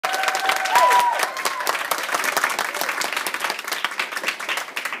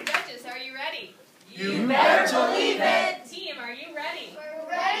never to leave it. Team, are you ready? We're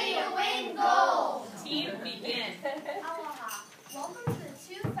ready to win gold. Team, begin. Aloha. Welcome to the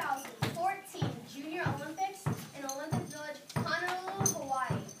 2014 Junior Olympics in Olympic Village, Honolulu,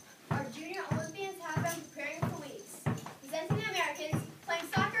 Hawaii. Our junior Olympians have been preparing for weeks. Presenting the Americans, playing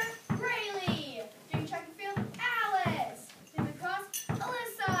soccer, Braylee. Doing track and field, Alice. Doing lacrosse,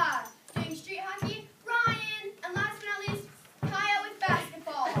 Alyssa. Doing street hockey, Ryan. And last but not least, Kaya with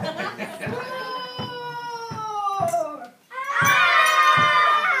basketball.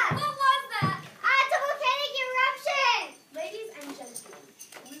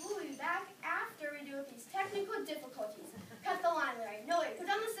 Technical difficulties. Cut the line, Larry. No, wait, put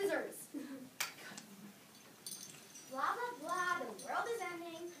down the scissors. Blah, blah, blah, the world is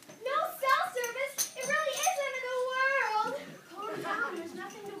ending. No cell service! It really is the end of the world! Calm down, there's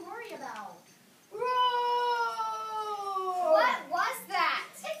nothing to worry about. Roar! What was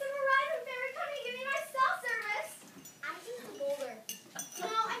that? It's the Verizon fairy coming to give me my cell service. I think it's a boulder. No,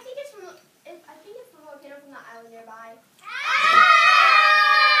 I think it's the volcano from the island nearby.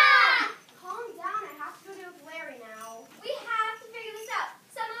 Calm down, I have to go with Larry now. We have to figure this out.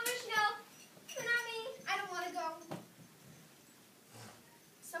 Some of us should go, but not me. I don't want to go.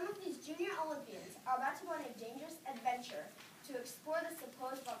 Some of these junior Olympians are about to go on a dangerous adventure to explore the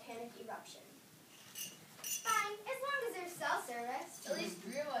supposed volcanic eruption. Fine, as long as there's cell service. At least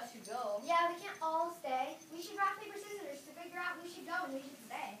 3 of us should go. Yeah, we can't all stay. We should rock, paper, scissors to figure out who should go and who should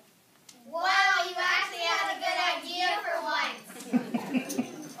stay. Wow, you actually had a good idea for once.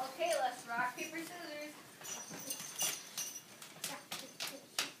 Okay, let's rock, paper, scissors.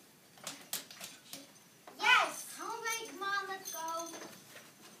 Yes! All right, come on, let's go.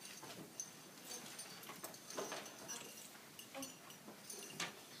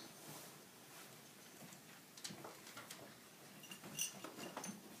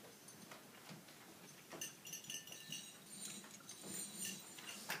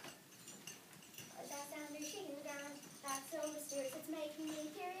 What's that sound you're shaking the ground? That's so mysterious, it's making me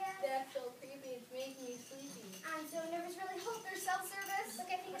curious. That's so creepy, it's making me sleepy. I'm so nervous, really hope there's cell service. Look,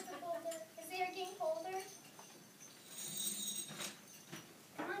 I think it's the boulder. Is the air getting colder?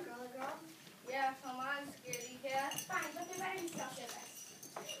 Come on, girl. Yeah, come on, scaredy cat. Fine, but there better be cell service.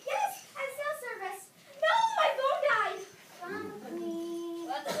 Yes, I have cell service. No, my phone died. Come with me.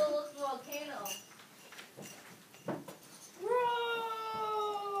 Let's go look at the volcano. Roar!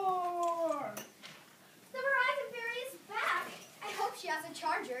 The Verizon fairy is back. I hope she has a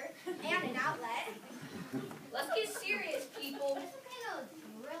charger and an outlet. Let's get serious, people. This volcano is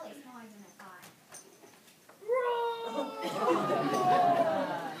really smaller than I thought.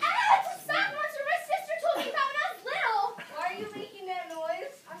 Ah, it's a sock monster my sister told me about when I was little. Why are you making that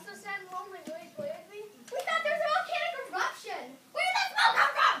noise? I'm so sad and lonely. Will you play with me? We thought there was a volcanic eruption. Where did that smoke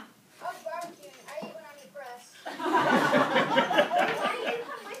come from? I was barbecuing. I ate when I'm depressed. Why didn't you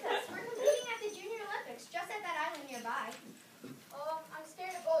come with us? We're competing at the Junior Olympics, just at that island nearby. I'm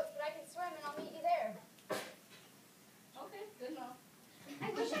scared of boats, but I can swim and I'll meet you there. Okay, good enough. I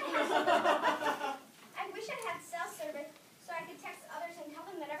wish I had cell service so I could text others and tell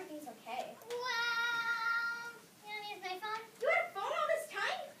them that everything's okay. Well, you want to use my phone? You had a phone all this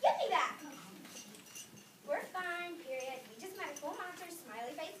time? Give me that. We're fine, period. We just met a cool monster,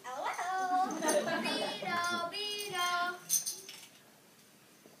 smiley face, LOL. Beedo.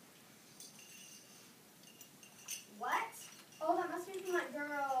 What? Oh, that must be from that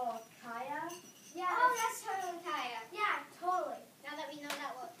girl, Kaya? Yeah. Oh, that's totally Kaya. Yeah, totally. Now that we know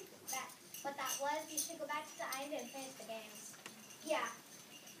what that was, we should go back to the island and finish the games. Yeah.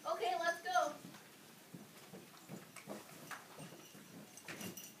 Okay, let's go.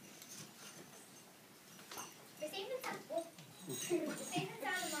 We're safe and sound. We're safe and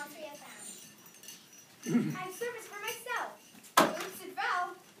sound, the monster you have found. I've